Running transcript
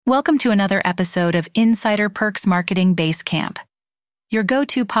Welcome to another episode of Insider Perks Marketing Basecamp, your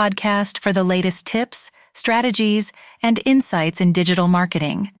go-to podcast for the latest tips, strategies, and insights in digital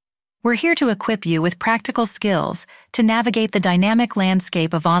marketing. We're here to equip you with practical skills to navigate the dynamic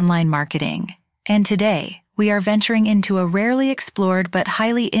landscape of online marketing. And today, we are venturing into a rarely explored but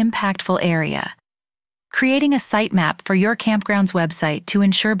highly impactful area: creating a sitemap for your campground's website to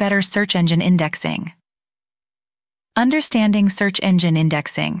ensure better search engine indexing. Understanding search engine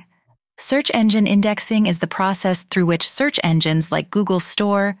indexing. Search engine indexing is the process through which search engines like Google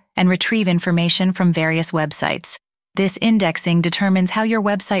store and retrieve information from various websites. This indexing determines how your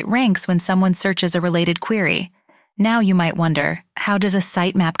website ranks when someone searches a related query. Now you might wonder, how does a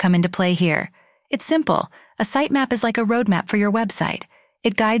sitemap come into play here? It's simple. A sitemap is like a roadmap for your website.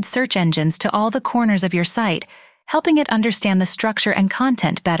 It guides search engines to all the corners of your site, helping it understand the structure and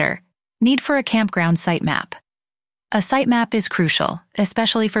content better. Need for a campground sitemap. A sitemap is crucial,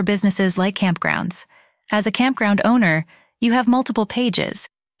 especially for businesses like campgrounds. As a campground owner, you have multiple pages: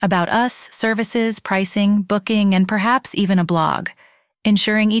 about us, services, pricing, booking, and perhaps even a blog.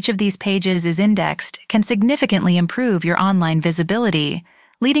 Ensuring each of these pages is indexed can significantly improve your online visibility,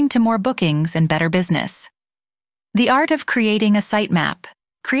 leading to more bookings and better business. The art of creating a sitemap.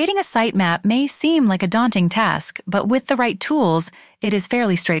 Creating a sitemap may seem like a daunting task, but with the right tools, it is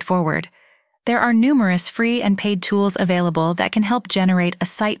fairly straightforward. There are numerous free and paid tools available that can help generate a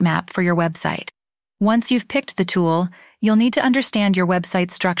sitemap for your website. Once you've picked the tool, you'll need to understand your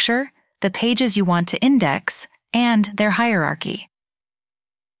website structure, the pages you want to index, and their hierarchy.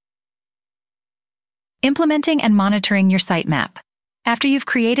 Implementing and monitoring your sitemap. After you've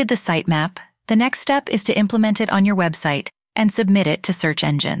created the sitemap, the next step is to implement it on your website and submit it to search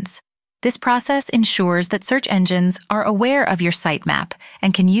engines. This process ensures that search engines are aware of your sitemap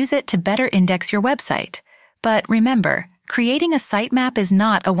and can use it to better index your website. But remember, creating a sitemap is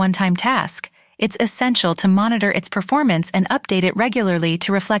not a one-time task. It's essential to monitor its performance and update it regularly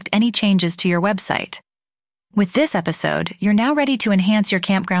to reflect any changes to your website. With this episode, you're now ready to enhance your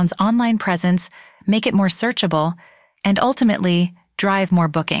campground's online presence, make it more searchable, and ultimately, drive more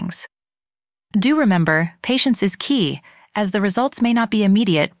bookings. Do remember, patience is key, as the results may not be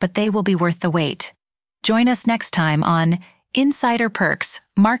immediate, but they will be worth the wait. Join us next time on Insider Perks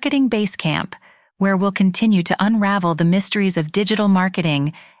Marketing Basecamp, where we'll continue to unravel the mysteries of digital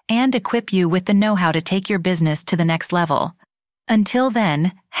marketing and equip you with the know-how to take your business to the next level. Until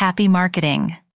then, happy marketing.